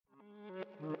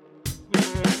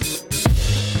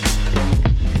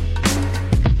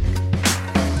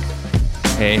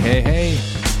Hey, hey, hey.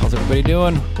 How's everybody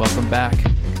doing? Welcome back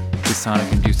to Sonic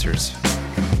Inducers.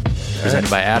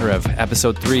 Presented by AdRev.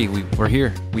 Episode 3. We're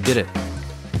here. We did it.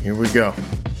 Here we go.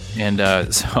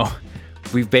 And so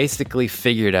we've basically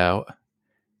figured out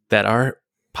that our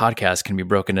podcast can be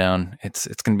broken down. It's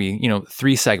going to be,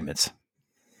 3 segments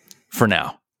for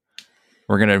now.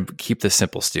 We're going to keep this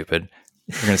simple, stupid.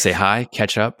 We're going to say hi,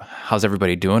 catch up. How's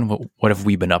everybody doing? What have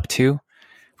we been up to?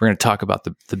 We're going to talk about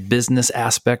the business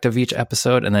aspect of each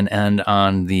episode and then end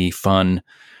on the fun,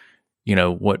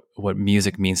 what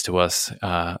music means to us,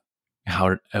 how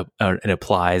it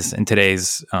applies in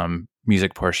today's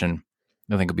music portion.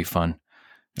 I think it'll be fun.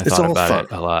 I thought about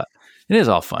it a lot. It is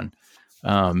all fun.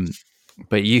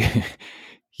 But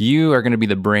you are going to be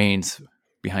the brains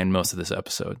behind most of this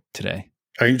episode today.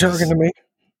 Are you talking to me?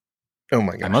 Oh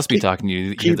my God. I must be talking to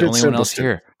you. You're the only one else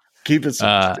here. Keep it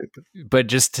simple, but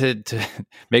just to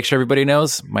make sure everybody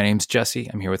knows, my name's Jesse.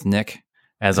 I'm here with Nick,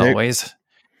 as always.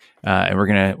 And we're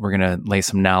gonna lay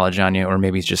some knowledge on you, or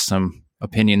maybe just some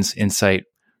opinions, insight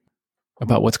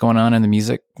about what's going on in the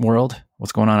music world,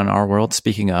 what's going on in our world.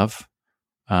 Speaking of,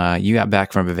 you got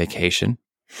back from a vacation.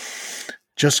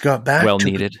 Just got back. Well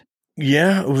needed.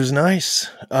 Yeah, it was nice.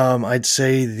 I'd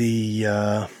say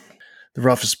the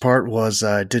roughest part was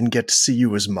I didn't get to see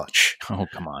you as much. Oh,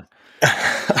 come on.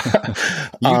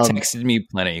 You texted me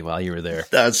plenty while you were there.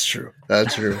 That's true.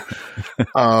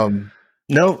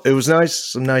 No, it was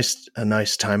nice. A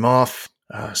nice time off,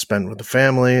 spent with the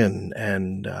family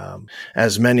and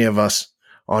as many of us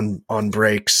on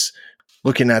breaks,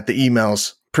 looking at the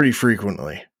emails pretty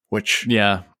frequently, which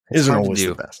isn't always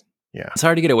the best. Yeah. It's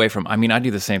hard to get away from. I mean, I do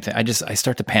the same thing. I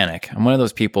start to panic. I'm one of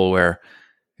those people where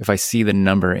if I see the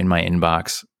number in my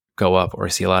inbox go up or I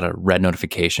see a lot of red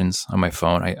notifications on my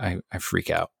phone, I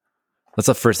freak out. That's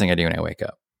the first thing I do when I wake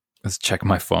up. Is check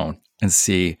my phone and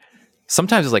see.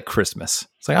 Sometimes it's like Christmas.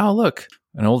 It's like, oh, look,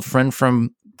 an old friend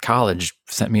from college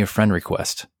sent me a friend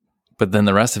request. But then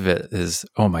the rest of it is,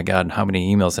 oh my God, how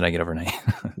many emails did I get overnight?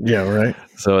 Yeah, right.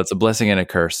 So it's a blessing and a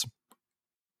curse.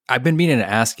 I've been meaning to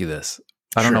ask you this.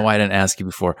 I don't know why I didn't ask you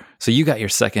before. So you got your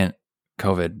second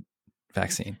COVID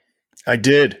vaccine. I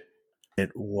did.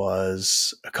 It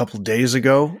was a couple of days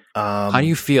ago. How do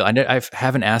you feel? I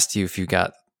haven't asked you if you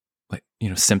got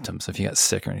symptoms, if you got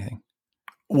sick or anything.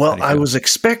 Well, I was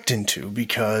expecting to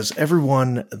because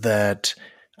everyone that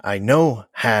I know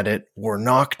had it were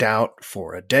knocked out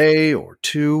for a day or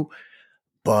two,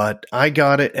 but I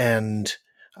got it and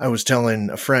I was telling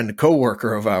a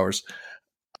coworker of ours,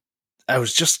 I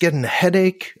was just getting a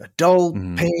headache, a dull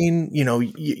pain.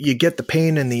 You get the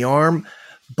pain in the arm,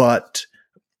 but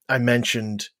I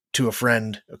mentioned to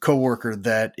a coworker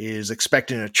that is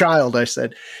expecting a child. I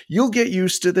said, you'll get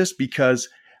used to this because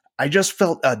I just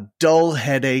felt a dull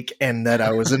headache and that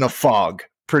I was in a fog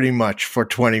pretty much for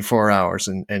 24 hours.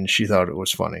 And she thought it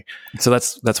was funny. So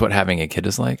that's what having a kid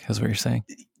is like, is what you're saying?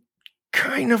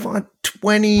 Kind of on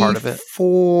 24, part of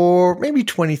it. Maybe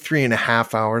 23 and a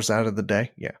half hours out of the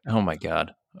day. Yeah. Oh my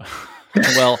God.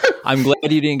 Well, I'm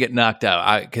glad you didn't get knocked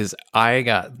out because I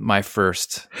got my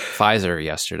first Pfizer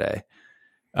yesterday.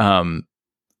 I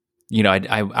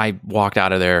walked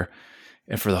out of there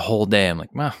and for the whole day, I'm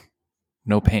like, wow,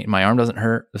 no pain. My arm doesn't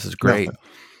hurt. This is great.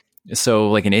 No. So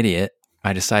like an idiot,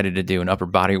 I decided to do an upper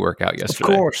body workout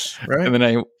yesterday. Of course. Right. And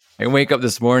then I wake up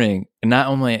this morning and not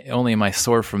only am I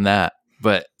sore from that,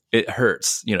 but it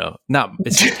hurts,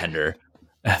 it's just tender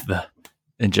at the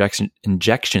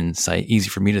injection site, easy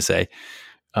for me to say.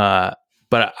 But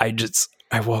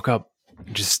I woke up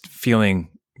just feeling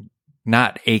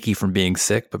not achy from being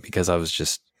sick, but because I was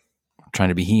just trying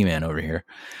to be He-Man over here.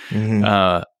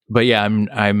 Mm-hmm. But yeah,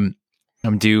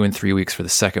 I'm due in 3 weeks for the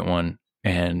second one.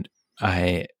 And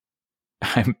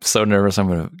I'm so nervous. I'm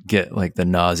going to get like the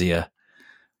nausea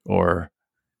or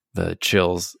the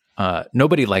chills.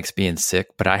 Nobody likes being sick,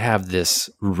 but I have this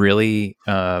really,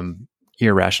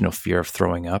 irrational fear of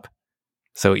throwing up.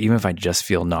 So even if I just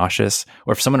feel nauseous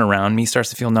or if someone around me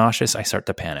starts to feel nauseous, I start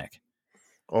to panic.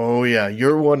 Oh yeah.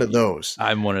 You're one of those.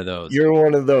 I'm one of those. You're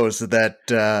one of those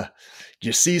that,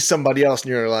 you see somebody else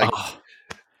and you're like,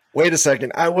 wait a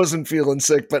second. I wasn't feeling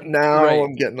sick, but now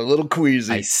I'm getting a little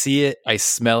queasy. I see it. I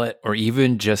smell it. Or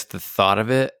even just the thought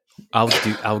of it.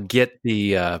 I'll get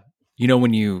the,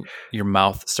 when your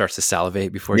mouth starts to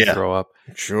salivate before you throw up.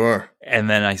 Sure. And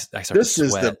then I start to sweat. This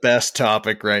is the best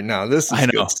topic right now. This is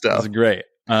good stuff. This is great.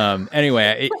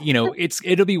 Anyway,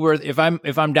 it'll be worth, if I'm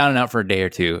down and out for a day or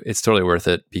two, it's totally worth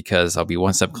it because I'll be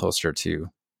one step closer to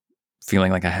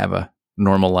feeling like I have a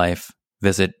normal life,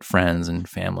 visit friends and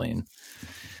family.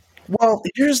 Well,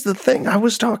 here's the thing. I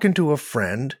was talking to a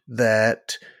friend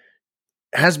that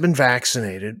has been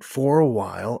vaccinated for a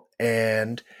while,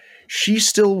 and she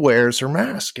still wears her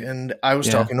mask. And I was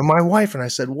talking to my wife, and I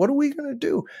said, what are we going to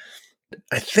do?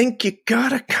 I think you got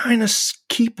to kind of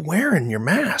keep wearing your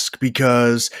mask,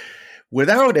 because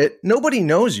without it, nobody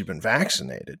knows you've been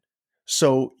vaccinated.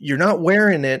 So you're not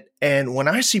wearing it. And when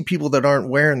I see people that aren't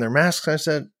wearing their masks, I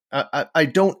said, I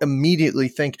don't immediately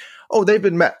think, oh, they've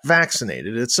been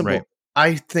vaccinated. It's simple. Right.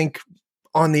 I think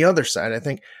on the other side, I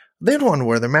think they don't want to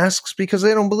wear their masks because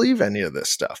they don't believe any of this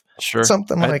stuff. Sure.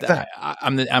 Something like that.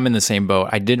 I'm in the same boat.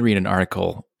 I did read an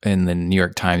article in the New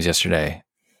York Times yesterday,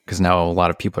 because now a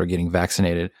lot of people are getting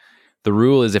vaccinated. The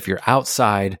rule is if you're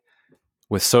outside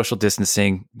with social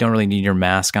distancing, you don't really need your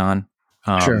mask on.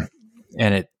 Sure.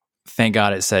 And thank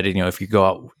God it said, if you go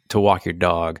out to walk your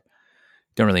dog,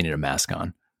 don't really need a mask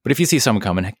on. But if you see someone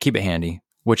coming, keep it handy,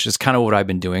 which is kind of what I've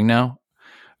been doing now.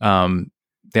 The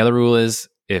other rule is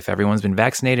if everyone's been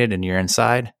vaccinated and you're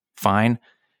inside, fine.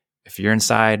 If you're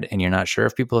inside and you're not sure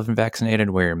if people have been vaccinated,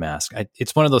 wear your mask.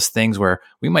 It's one of those things where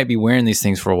we might be wearing these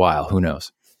things for a while. Who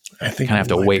knows? I think kind of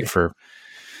have to wait for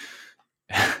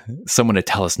someone to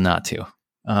tell us not to.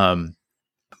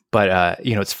 But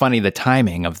it's funny. The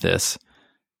timing of this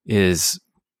is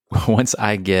once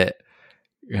I get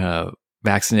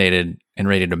vaccinated and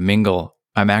ready to mingle,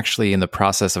 I'm actually in the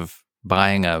process of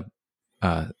buying a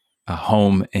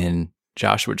home in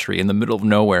Joshua Tree in the middle of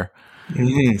nowhere.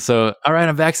 Mm-hmm. So, all right,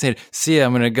 I'm vaccinated. See ya.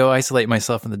 I'm going to go isolate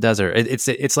myself in the desert. It's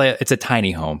a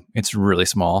tiny home. It's really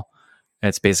small.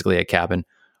 It's basically a cabin.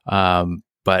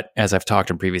 But as I've talked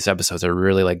in previous episodes, I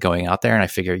really like going out there, and I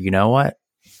figure, you know what?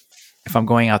 If I'm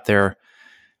going out there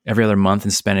every other month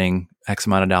and spending X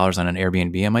amount of dollars on an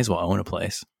Airbnb, I might as well own a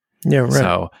place. Yeah, right.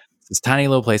 So this tiny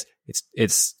little place,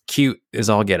 it's cute as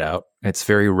all get out. It's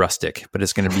very rustic, but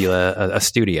it's going to be a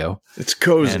studio. It's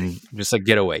cozy and just a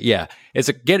getaway. Yeah,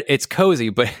 it's cozy,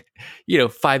 but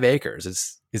 5 acres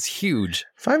is huge.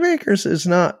 5 acres is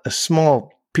not a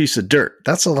small piece of dirt.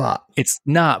 That's a lot. It's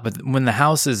not, but when the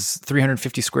house is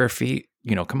 350 square feet,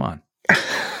 come on.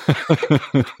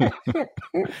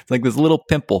 It's like this little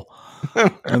pimple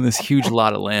on this huge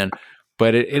lot of land,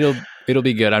 but it'll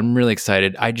be good. I'm really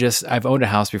excited. I've owned a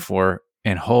house before,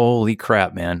 and holy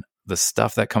crap, man, the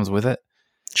stuff that comes with it.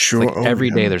 Sure. Like every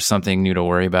day there's something new to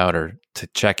worry about or to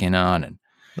check in on. And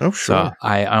sure. So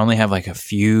I only have like a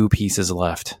few pieces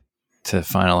left to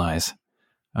finalize.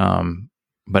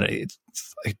 But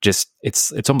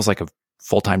it's almost like a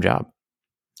full-time job.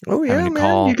 Oh yeah,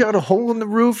 man! You got a hole in the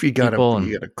roof. You got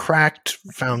a cracked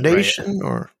foundation, right.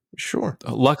 Or sure.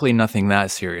 Luckily, nothing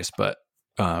that serious. But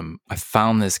I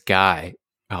found this guy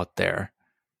out there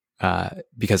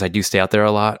because I do stay out there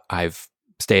a lot. I've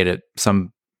stayed at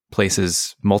some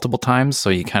places multiple times,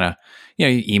 so you kind of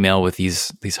you email with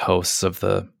these hosts of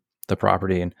the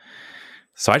property, and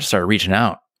so I just started reaching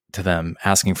out to them,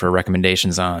 asking for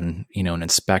recommendations on an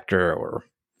inspector or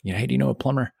hey, do you know a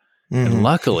plumber? Mm-hmm. And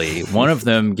luckily, one of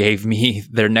them gave me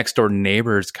their next door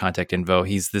neighbor's contact info.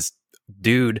 He's this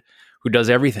dude who does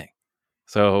everything.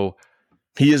 So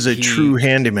he is a true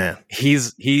handyman.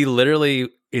 He literally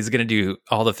is going to do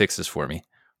all the fixes for me.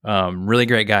 Really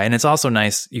great guy. And it's also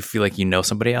nice. You feel like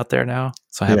somebody out there now.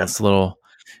 So I have this little,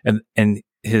 and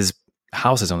his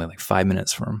house is only like 5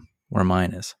 minutes from where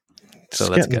mine is. So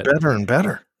that's good. Better and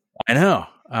better. I know.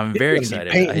 I'm very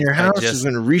excited. Painting your house, is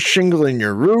going to re-shingling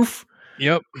your roof.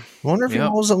 Yep. I wonder if he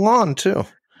mows a lawn too.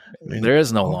 There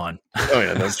is no lawn. Oh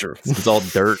yeah, that's true. It's all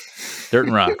dirt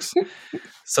and rocks.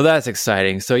 So that's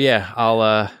exciting. So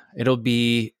yeah, it'll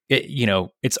be,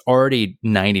 it's already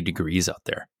 90 degrees out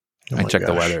there. I checked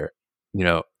the weather,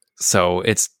 so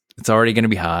it's already going to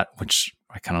be hot, which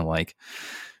I kind of like,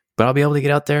 but I'll be able to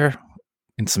get out there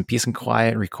in some peace and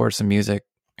quiet, record some music,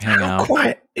 hang out. How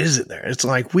quiet is it there? It's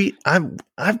like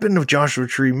I've been to Joshua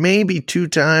Tree maybe 2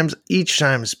 times. Each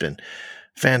time it's been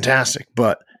fantastic,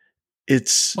 but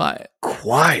it's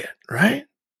quiet, right?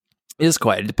 It is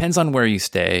quiet. It depends on where you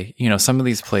stay. Some of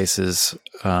these places,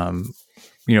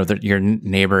 your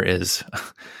neighbor is,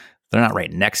 they're not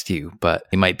right next to you, but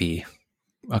they might be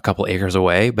a couple acres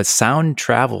away. But sound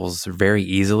travels very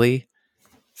easily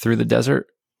through the desert.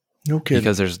 No kidding.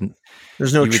 Because there's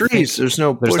no trees. There's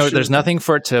no bushes. There's nothing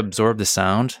for it to absorb the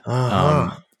sound.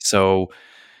 Uh-huh. So,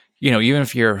 even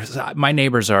if my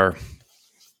neighbors are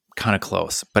kind of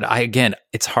close, but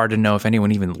it's hard to know if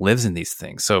anyone even lives in these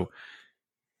things. So,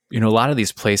 a lot of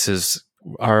these places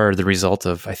are the result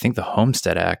of, I think, the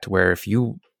Homestead Act, where if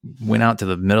you went out to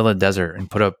the middle of the desert and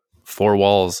put up 4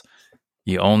 walls,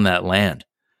 you own that land.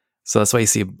 So that's why you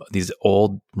see these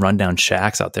old rundown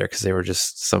shacks out there, because they were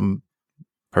just some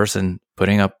person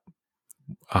putting up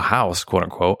a house, quote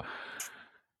unquote,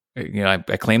 I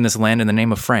claim this land in the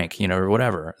name of Frank, or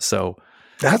whatever. So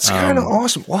that's kind of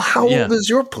awesome. Well, how old is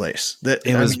your place?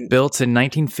 It was built in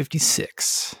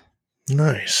 1956.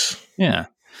 Nice. Yeah.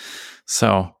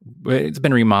 So it's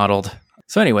been remodeled.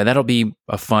 So anyway, that'll be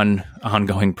a fun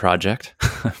ongoing project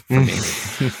for me.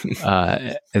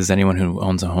 As anyone who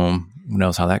owns a home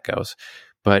knows how that goes.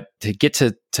 But to get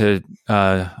to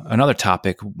another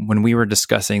topic, when we were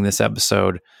discussing this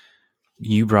episode,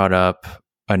 you brought up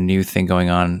a new thing going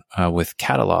on with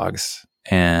catalogs,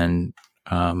 and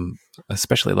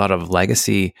especially a lot of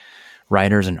legacy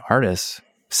writers and artists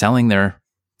selling their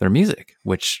music,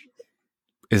 which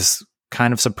is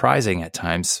kind of surprising at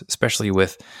times, especially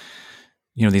with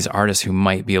these artists who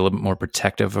might be a little bit more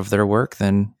protective of their work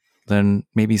than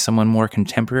maybe someone more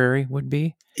contemporary would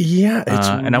be. Yeah,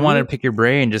 and I wanted to pick your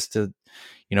brain just to,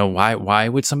 why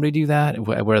would somebody do that?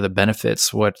 What are the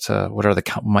benefits? What are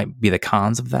might be the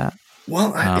cons of that?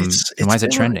 Well, it's why is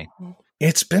it trending?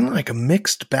 It's been like a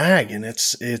mixed bag, and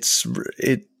it's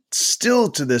still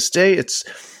to this day. It's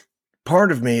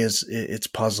part of me it's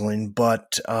puzzling,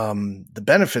 but the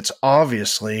benefits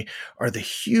obviously are the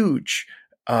huge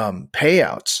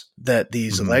payouts that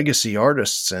these legacy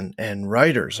artists and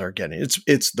writers are getting.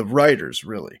 It's the writers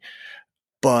really,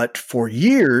 but for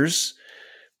years,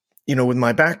 with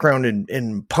my background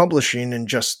in publishing and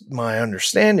just my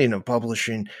understanding of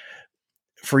publishing,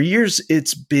 for years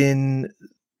it's been,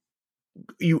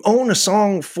 you own a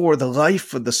song for the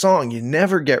life of the song. You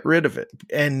never get rid of it,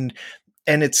 and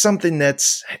it's something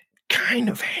that's kind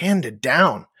of handed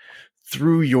down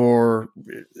through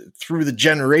the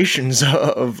generations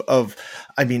of,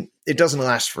 I mean, it doesn't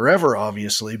last forever,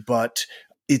 obviously, but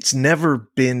it's never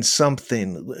been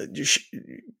something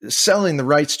selling the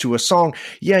rights to a song.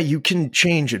 Yeah, you can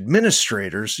change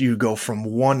administrators. You go from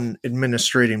one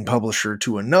administrating publisher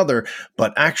to another,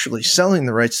 but actually selling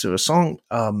the rights to a song,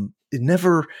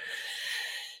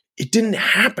 it didn't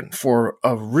happen for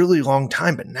a really long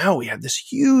time, but now we have this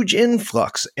huge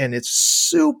influx, and it's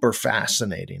super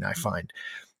fascinating, I find,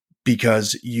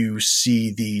 because you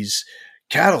see these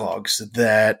catalogs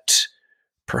that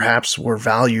perhaps were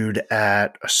valued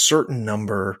at a certain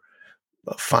number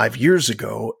 5 years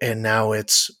ago, and now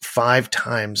it's 5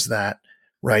 times that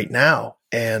right now.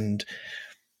 And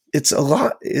it's a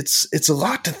lot. It's a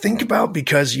lot to think about,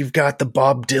 because you've got the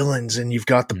Bob Dylans, and you've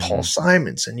got the Paul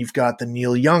Simons, and you've got the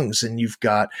Neil Youngs, and you've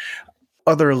got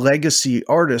other legacy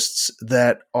artists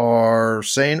that are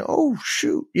saying, "Oh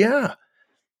shoot, yeah,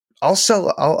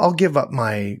 I'll give up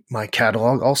my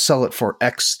catalog. I'll sell it for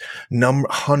X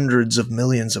hundreds of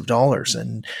millions of dollars."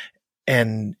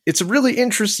 And it's a really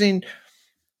interesting,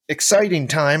 exciting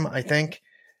time, I think,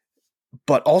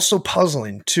 but also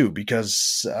puzzling too,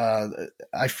 because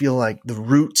I feel like the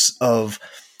roots of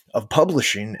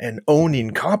publishing and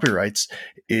owning copyrights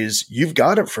is you've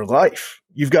got it for life.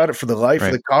 You've got it for the life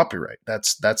of the copyright.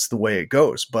 That's the way it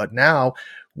goes. But now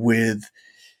with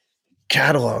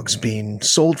catalogs being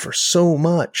sold for so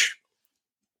much,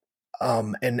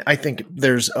 and I think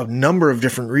there's a number of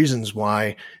different reasons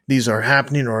why these are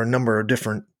happening, or a number of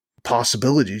different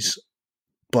possibilities,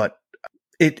 but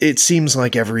it seems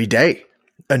like every day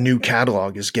a new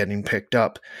catalog is getting picked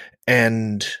up.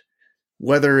 And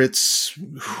whether it's,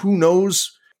 who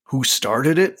knows who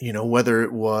started it, whether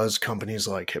it was companies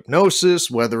like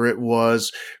Hipgnosis, whether it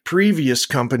was previous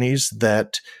companies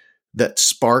that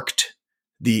sparked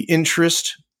the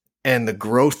interest and the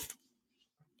growth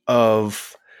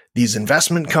of these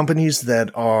investment companies that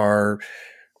are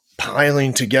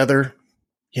piling together,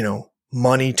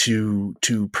 money to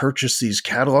purchase these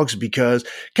catalogs, because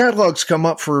catalogs come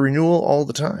up for renewal all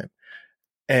the time.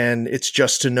 And it's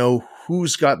just to know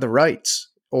who's got the rights,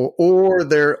 or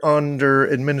they're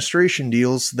under administration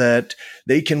deals that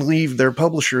they can leave their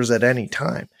publishers at any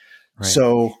time. Right.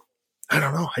 So I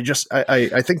don't know.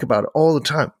 I think about it all the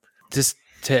time. Just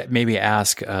to maybe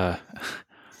ask a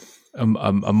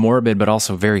morbid but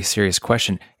also very serious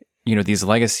question, these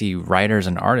legacy writers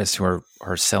and artists who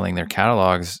are selling their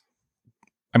catalogs,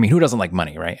 I mean, who doesn't like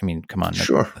money, right? I mean, come on.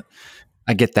 Sure.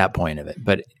 I get that point of it.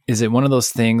 But is it one of those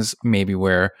things maybe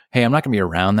where, hey, I'm not going to be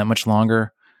around that much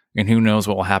longer, and who knows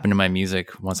what will happen to my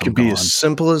music once I'm gone? It could be as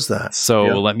simple as that.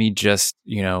 So let me just,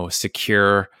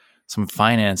 secure some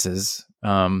finances.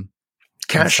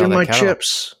 Cash in my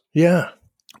chips. Yeah.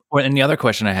 And the other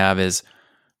question I have is,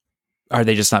 are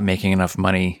they just not making enough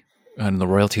money on the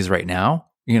royalties right now?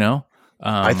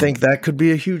 I think that could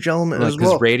be a huge element as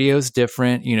well. Because radio's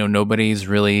different. Nobody's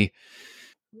really,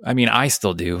 I mean, I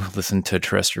still do listen to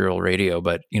terrestrial radio,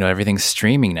 but everything's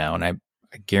streaming now. And I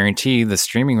guarantee the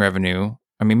streaming revenue,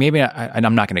 I mean, maybe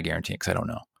I'm not going to guarantee it because I don't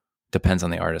know. Depends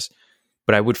on the artist.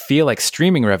 but I would feel like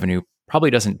streaming revenue probably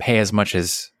doesn't pay as much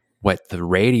as what the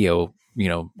radio,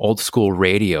 old school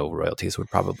radio royalties would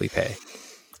probably pay.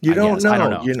 I don't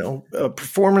know.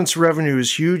 Performance revenue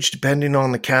is huge depending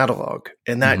on the catalog,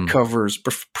 and that covers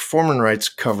performance rights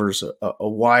covers a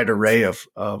wide array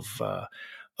of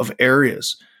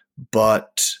areas.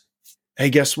 But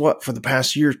hey, guess what? For the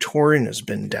past year, touring has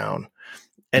been down,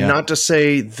 and not to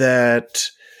say that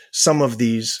some of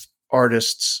these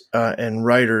artists and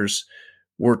writers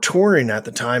were touring at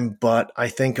the time, but I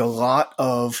think a lot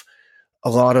of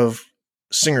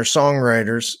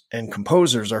singer-songwriters and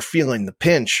composers are feeling the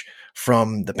pinch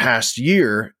from the past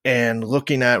year and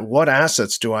looking at what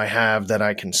assets do I have that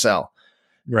I can sell.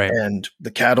 Right. And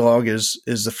the catalog is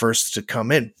the first to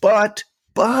come in. But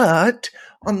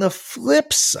on the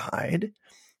flip side,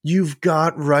 you've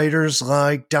got writers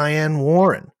like Diane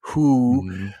Warren,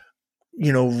 who,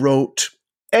 wrote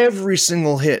every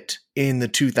single hit in the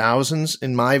 2000s,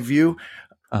 in my view,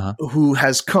 who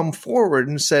has come forward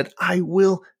and said, I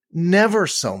will never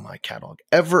sell my catalog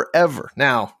ever.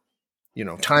 Now,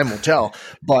 time will tell,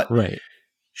 but right.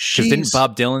 Didn't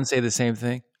Bob Dylan say the same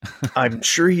thing? I'm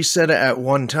sure he said it at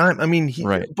one time. I mean,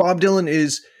 Bob Dylan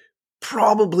is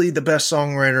probably the best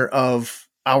songwriter of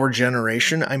our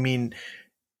generation. I mean,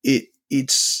 it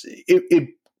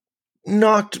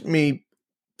knocked me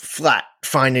flat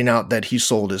finding out that he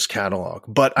sold his catalog,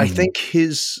 but I think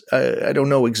I don't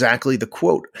know exactly the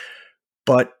quote,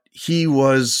 but he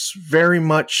was very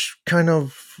much kind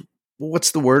of,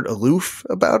 what's the word, aloof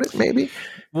about it, maybe?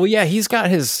 Well, yeah, he's got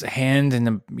his hand in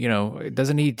the,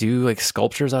 doesn't he do like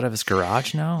sculptures out of his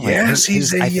garage now? Yes,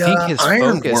 he's a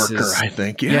iron worker, I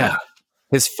think. Yeah.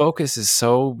 His focus is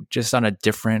so just on a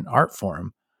different art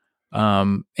form.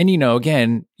 And,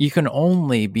 again, you can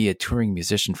only be a touring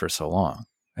musician for so long.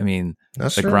 I mean,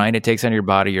 the grind it takes on your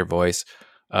body, your voice.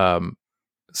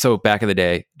 So back in the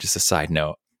day, just a side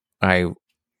note, I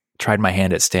tried my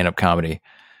hand at stand-up comedy,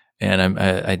 and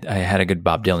I had a good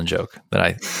Bob Dylan joke that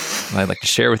I'd like to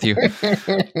share with you.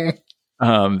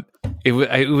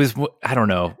 It was I don't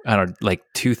know, like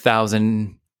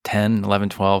 2010, 11,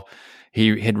 12.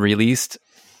 He had released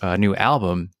a new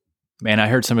album, and I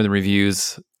heard some of the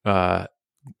reviews weren't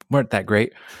that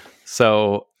great.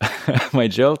 So my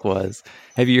joke was,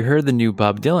 have you heard the new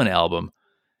Bob Dylan album?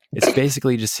 It's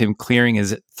basically just him clearing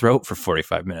his throat for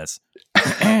 45 minutes.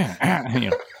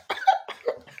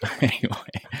 Anyway,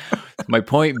 my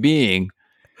point being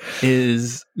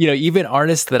is, even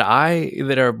artists that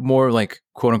are more like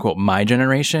quote unquote my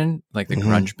generation, like the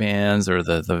grunge bands or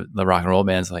the rock and roll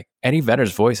bands, like Eddie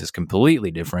Vedder's voice is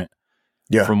completely different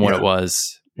from what it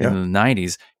was in the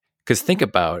 90s. Because think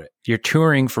about it, you're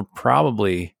touring for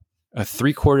probably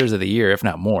 3/4 of the year, if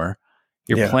not more.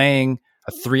 You're playing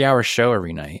a 3-hour show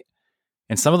every night,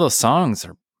 and some of those songs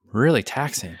are really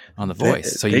taxing on the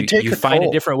voice. So you find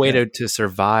a different way to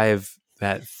survive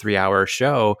that 3-hour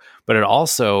show, but it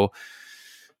also,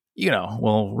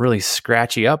 will really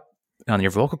scratch you up on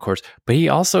your vocal cords. But he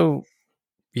also,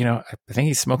 I think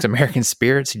he smokes American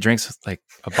spirits. He drinks like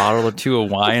a bottle or two of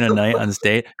wine a night on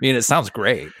stage. I mean, it sounds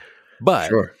great,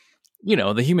 but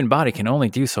the human body can only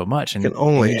do so much, and can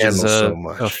only handle so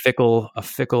much. A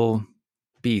fickle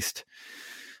beast.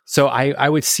 So I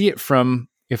would see it from,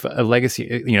 if a legacy,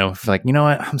 if like,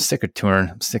 what, I'm sick of touring.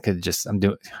 I'm sick of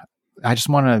I just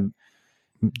want to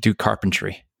do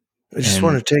carpentry. I just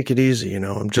want to take it easy.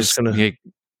 I'm just going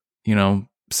to,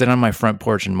 sit on my front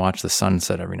porch and watch the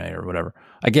sunset every night or whatever.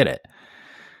 I get it.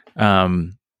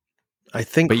 I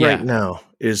think now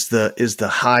is the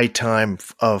high time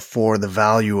for the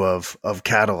value of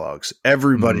catalogs.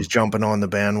 Everybody's jumping on the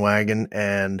bandwagon,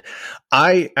 and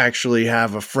I actually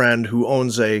have a friend who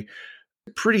owns a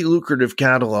pretty lucrative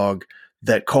catalog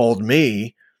that called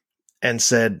me and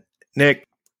said, Nick,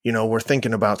 we're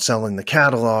thinking about selling the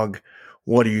catalog.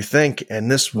 What do you think?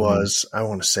 And this was, I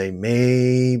want to say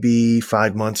maybe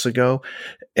 5 months ago.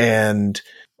 And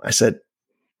I said,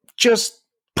 just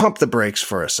pump the brakes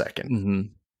for a second.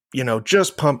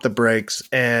 Just pump the brakes.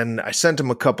 And I sent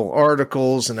him a couple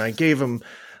articles, and I gave him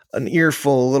an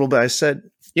earful a little bit. I said,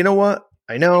 you know what?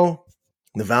 I know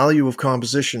the value of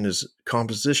compositions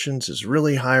is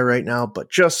really high right now, but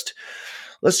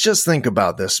let's just think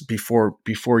about this before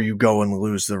you go and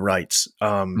lose the rights.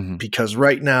 Because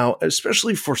right now,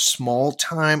 especially for small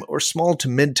time or small to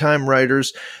mid-time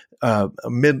writers,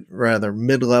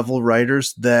 mid-level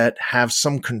writers that have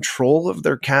some control of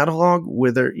their catalog,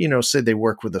 whether, say they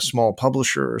work with a small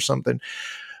publisher or something,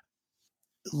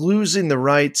 losing the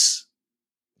rights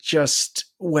just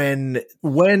when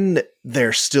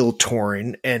they're still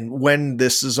touring and when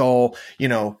this is all,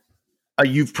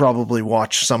 you've probably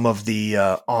watched some of the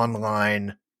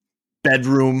online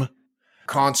bedroom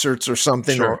concerts or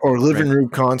something, Sure. or living room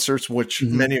concerts, which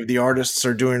Mhm. many of the artists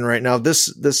are doing right now. This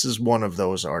is one of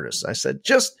those artists. I said,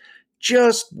 just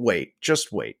wait.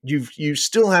 You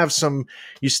still have some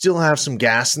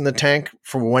gas in the tank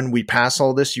for when we pass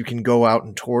all this. You can go out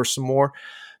and tour some more.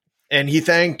 And he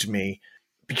thanked me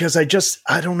because I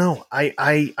don't know.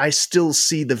 I still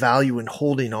see the value in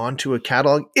holding on to a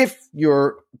catalog if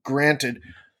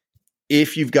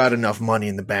you've got enough money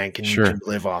in the bank and Sure. you can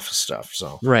live off of stuff.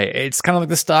 So Right. It's kind of like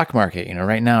the stock market,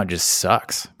 right now it just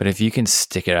sucks. But if you can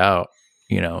stick it out,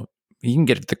 you can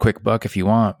get the quick buck if you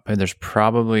want, but there's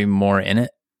probably more in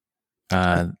it.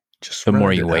 just the more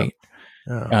round you it wait.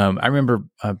 out. I remember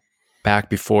back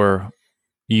before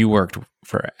you worked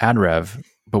for AdRev,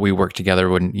 but we worked together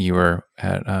when you were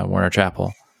at Warner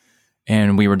Chappell,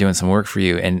 and we were doing some work for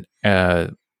you. And,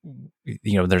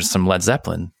 there's some Led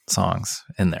Zeppelin songs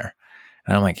in there.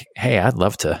 And I'm like, hey, I'd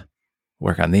love to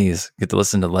work on these, get to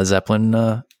listen to Led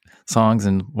Zeppelin songs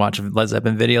and watch Led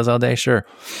Zeppelin videos all day. Sure.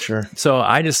 So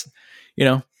I just,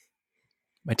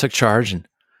 I took charge and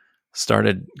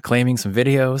started claiming some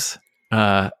videos.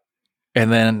 And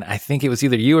then I think it was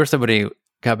either you or somebody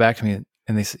got back to me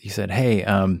and you said, hey,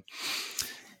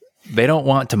 they don't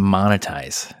want to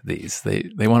monetize these.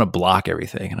 They want to block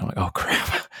everything. And I'm like, oh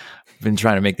crap, I've been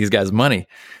trying to make these guys money.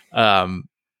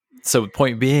 So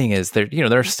point being is there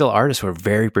are still artists who are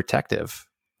very protective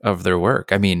of their work.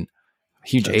 I mean,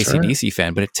 huge That's AC/DC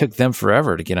fan, but it took them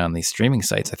forever to get on these streaming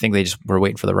sites. I think they just were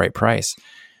waiting for the right price.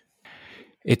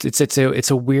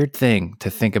 It's a weird thing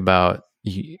to think about.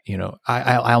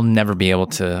 I'll never be able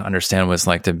to understand what it's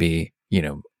like to be,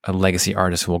 a legacy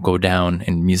artist who will go down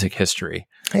in music history.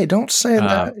 Hey, don't say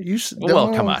that.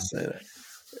 Well, come on. Say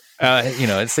that.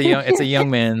 It's a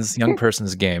young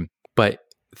person's game, but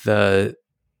the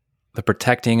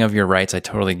protecting of your rights, I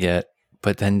totally get.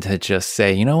 But then to just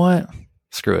say, you know what,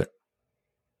 screw it,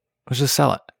 let's just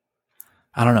sell it.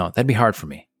 I don't know. That'd be hard for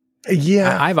me.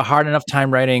 Yeah, I have a hard enough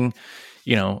time writing,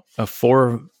 a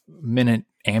 4-minute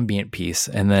ambient piece,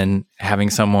 and then having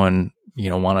someone,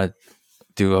 want to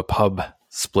do a pub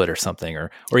split or something, or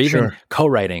even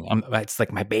co-writing. It's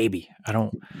like my baby. I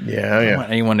don't want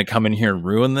anyone to come in here and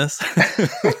ruin this,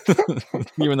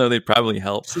 even though they'd probably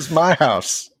help. This is my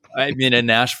house. I mean, in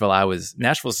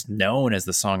Nashville's known as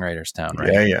the songwriters' town,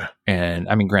 right? Yeah. And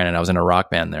I mean, granted, I was in a rock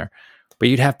band there, but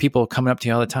you'd have people coming up to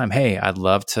you all the time. Hey, I'd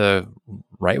love to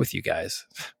write with you guys.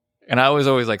 And I was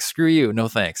always like, screw you. No,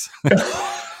 thanks. If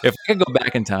I could go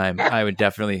back in time, I would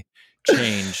definitely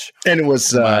change. And it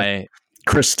was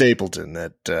Chris Stapleton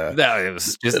that it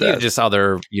was just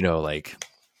other, like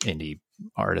indie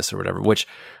artists or whatever, which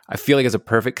I feel like is a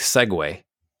perfect segue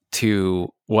to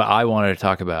what I wanted to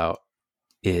talk about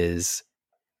is,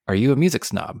 are you a music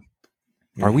snob?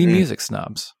 Are we music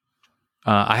snobs?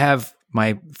 I have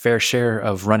my fair share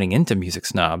of running into music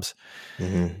snobs,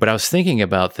 but I was thinking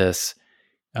about this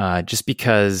just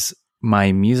because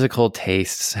my musical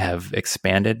tastes have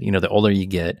expanded. The older you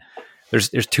get, there's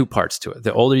two parts to it.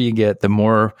 The older you get, the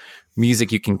more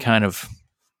music you can kind of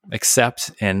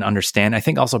accept and understand. I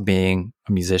think also being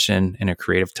a musician and a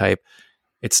creative type,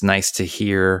 it's nice to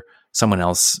hear someone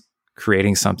else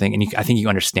creating something, and I think you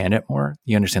understand it more.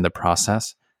 You understand the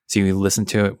process, so you listen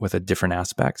to it with a different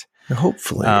aspect.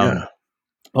 Hopefully,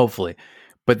 hopefully.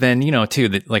 But then,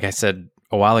 too, like I said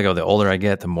a while ago, the older I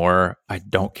get, the more I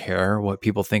don't care what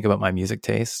people think about my music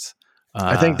tastes.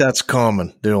 I think that's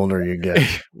common. The older you get,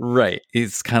 right?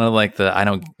 It's kind of like the I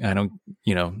don't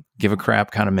give a crap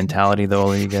kind of mentality. The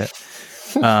older you get,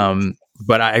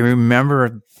 but I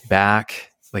remember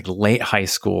back like late high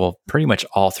school, pretty much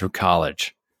all through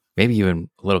college. Maybe even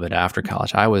a little bit after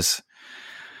college, I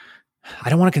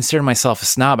don't want to consider myself a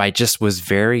snob. I just was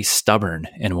very stubborn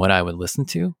in what I would listen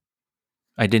to.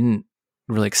 I didn't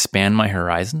really expand my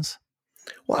horizons.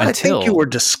 Well, I think you were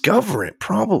discovering,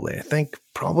 probably. I think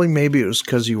maybe it was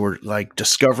because you were like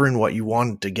discovering what you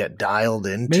wanted to get dialed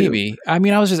into. Maybe. I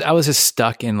mean, I was just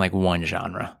stuck in like one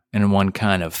genre and one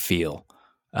kind of feel.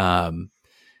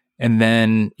 And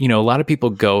then, a lot of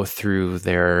people go through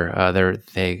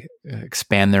they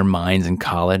expand their minds in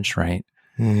college, right?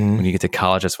 Mm-hmm. When you get to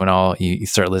college, that's when you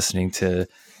start listening to,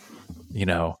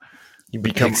 you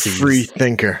become Pixies, free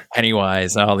thinker.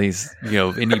 Pennywise, all these,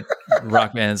 indie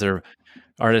rock bands or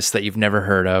artists that you've never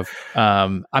heard of.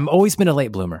 I'm always been a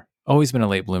late bloomer. Always been a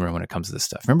late bloomer when it comes to this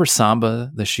stuff. Remember Samba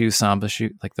shoe,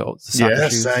 like the soccer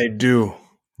shoes? Yes, I do.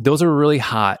 Those are really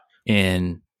hot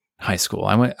in high school.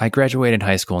 I graduated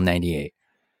high school in 98,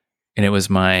 and it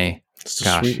was my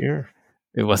sweet year.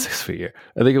 It was a sweet year.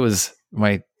 I think it was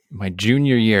my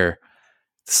junior year.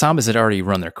 Sambas had already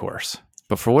run their course.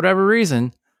 But for whatever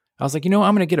reason, I was like, I'm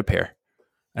going to get a pair.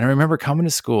 And I remember coming to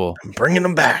school. I'm bringing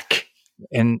them back.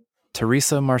 And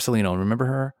Teresa Marcelino, remember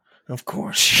her? Of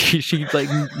course.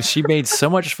 She made so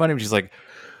much fun of me. She's like,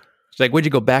 would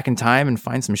you go back in time and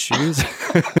find some shoes?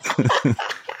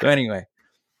 But anyway,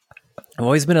 I've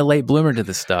always been a late bloomer to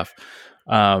this stuff.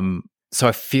 So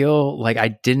I feel like I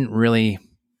didn't really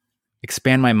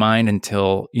expand my mind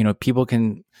until, people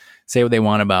can say what they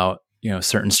want about,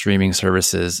 certain streaming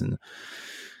services and,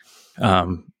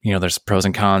 there's pros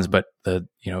and cons, but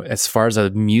as far as a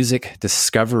music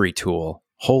discovery tool,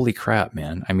 holy crap,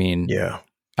 man. I mean, yeah,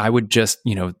 I would just,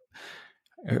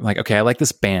 like, okay, I like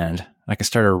this band. I can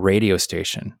start a radio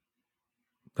station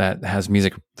that has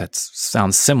music that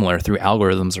sounds similar through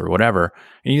algorithms or whatever.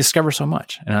 And you discover so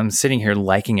much. And I'm sitting here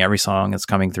liking every song that's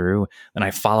coming through. And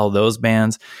I follow those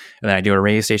bands and then I do a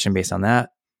radio station based on that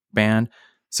band.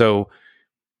 So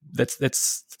that's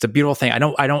a beautiful thing. I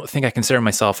don't think I consider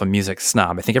myself a music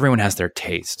snob. I think everyone has their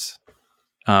tastes.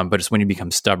 But it's when you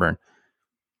become stubborn.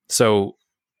 So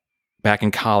back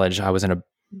in college, I was in a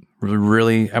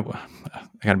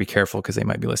I got to be careful because they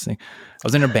might be listening. I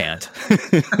was in a band.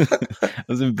 I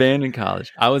was in a band in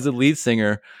college. I was the lead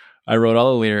singer. I wrote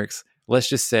all the lyrics. Let's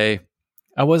just say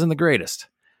I wasn't the greatest.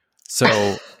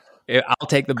 So I'll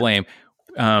take the blame.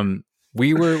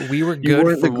 We were good. You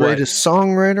weren't the greatest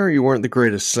songwriter. You weren't the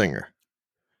greatest singer.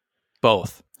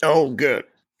 Both. Oh, good.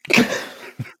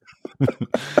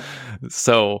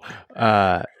 So,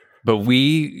 but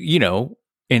we,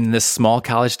 in this small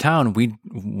college town, we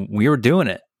were doing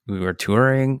it. We were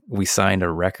touring. We signed a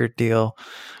record deal.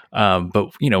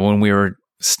 But when we were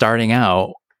starting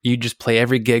out, you just play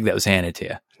every gig that was handed to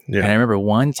you. Yeah. And I remember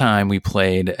one time we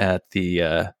played at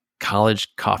the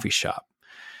college coffee shop.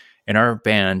 And our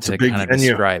band, to kind of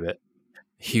describe it,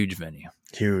 huge venue.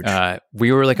 Huge.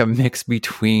 We were like a mix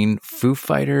between Foo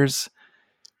Fighters,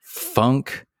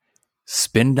 funk,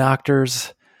 Spin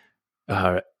Doctors,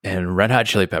 and Red Hot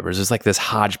Chili Peppers. It was like this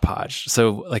hodgepodge.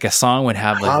 So like a song would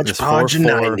have like this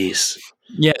 90s.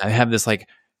 Yeah, I have this like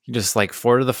just like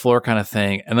 4 to the floor kind of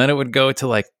thing, and then it would go to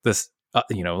like this, like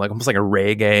almost like a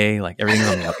reggae, like everything's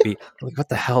on the upbeat. Like what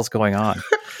the hell's going on?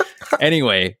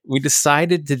 Anyway, we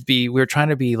decided we were trying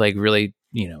to be like really,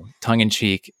 tongue in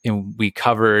cheek, and we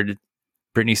covered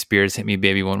Britney Spears' "Hit Me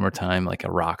Baby One More Time" like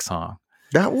a rock song.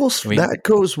 That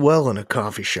goes well in a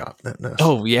coffee shop.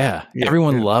 Oh yeah.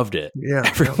 Everyone loved it. Yeah,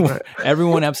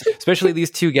 everyone, especially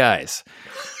these two guys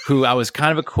who I was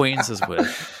kind of acquaintances with.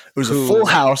 It was a full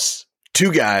house,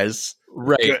 2 guys.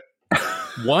 Right.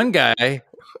 One guy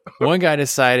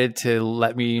decided to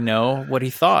let me know what he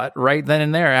thought right then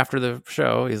and there after the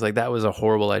show. He's like, "That was a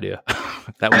horrible idea.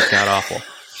 That was god awful."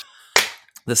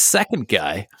 The second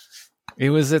guy, it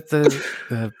was at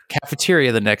the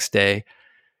cafeteria the next day.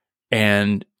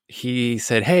 And he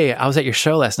said, "Hey, I was at your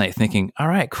show last night thinking, all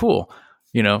right, cool.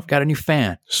 Got a new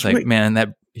fan." Like,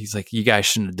 man, he's like, "You guys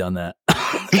shouldn't have done that."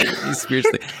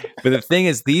 Seriously. But the thing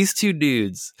is, these two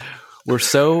dudes were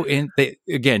so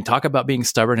again, talk about being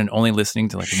stubborn and only listening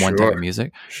to like one type of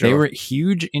music. Sure. They were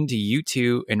huge into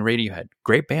U2 and Radiohead.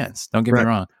 Great bands. Don't get me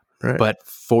wrong. Right. But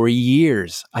for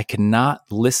years, I could not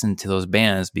listen to those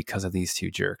bands because of these two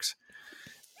jerks.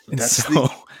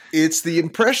 It's the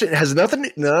impression. It has nothing.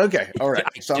 No, okay. All right.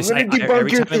 So I'm going to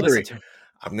debunk your theory.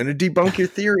 I'm going to debunk your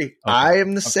theory. Okay. I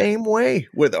am the same way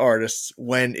with artists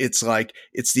when it's like,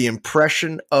 it's the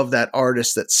impression of that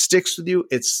artist that sticks with you.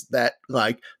 It's that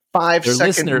like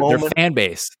 5-second moment.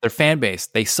 Their fan base.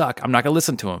 They suck. I'm not going to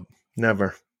listen to them.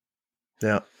 Never.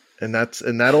 Yeah. And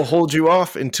that'll hold you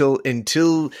off until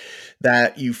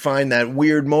that you find that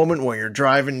weird moment when you're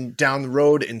driving down the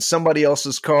road in somebody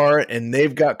else's car and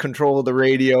they've got control of the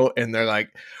radio and they're like,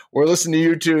 "We're listening to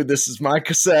you two. This is my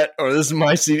cassette or this is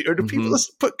my CD." Or do people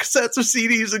put cassettes or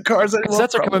CDs in cars anymore?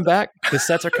 Cassettes are coming back.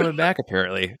 Cassettes are coming back.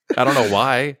 Apparently, I don't know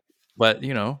why, but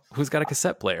who's got a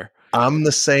cassette player? I'm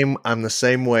the same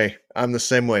way.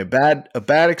 A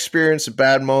bad experience, a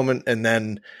bad moment, and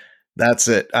then. That's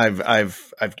it.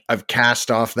 I've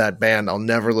cast off that band. I'll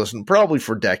never listen, probably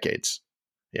for decades.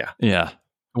 Yeah. Yeah.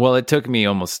 Well, it took me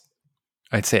almost,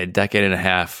 I'd say, a decade and a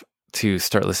half to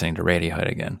start listening to Radiohead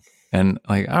again. And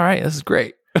like, all right, this is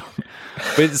great.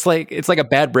 But it's like a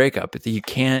bad breakup. You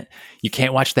can't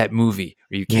watch that movie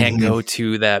or you can't go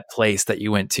to that place that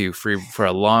you went to for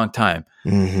a long time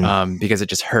because it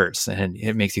just hurts and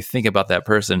it makes you think about that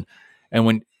person. And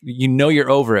when you're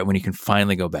over it when you can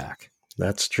finally go back.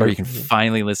 That's true. Or you can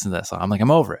finally listen to that song. I'm like, I'm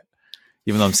over it.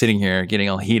 Even though I'm sitting here getting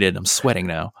all heated, I'm sweating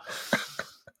now.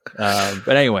 But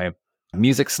anyway,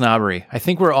 music snobbery. I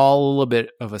think we're all a little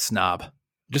bit of a snob.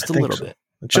 Just a little bit.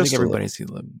 I think everybody's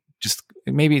just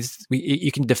maybe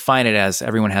you can define it as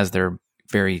everyone has their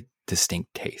very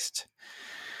distinct taste.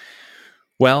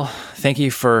 Well, thank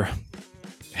you for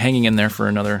hanging in there for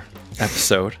another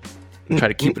episode. Try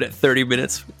to keep it at 30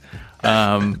 minutes.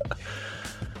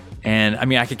 And I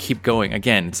mean, I could keep going.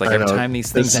 Again, it's like every time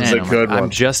these things end,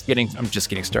 I'm just getting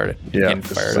started. Yeah, getting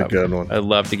this fired is a up. good one. I'd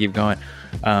love to keep going.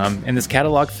 And this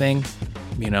catalog thing,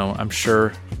 I'm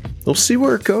sure we'll see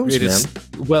where it goes, man.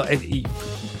 Well,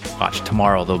 watch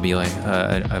tomorrow. There'll be like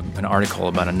an article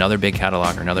about another big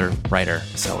catalog or another writer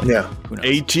selling. Yeah, who knows?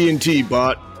 AT&T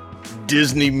bought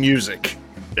Disney Music.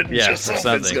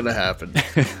 Something's gonna happen.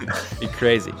 Be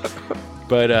crazy.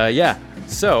 But yeah.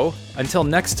 So until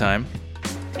next time.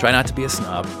 Try not to be a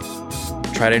snob.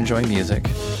 Try to enjoy music.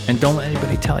 And don't let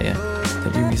anybody tell you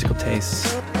that your musical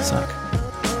tastes suck.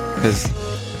 Because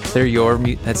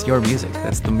that's your music.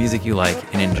 That's the music you like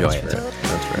and enjoy it.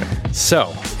 That's right.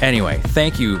 So, anyway,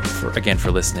 thank you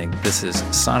for listening. This is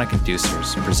Sonic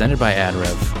Inducers, presented by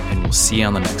AdRev, and we'll see you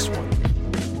on the next one.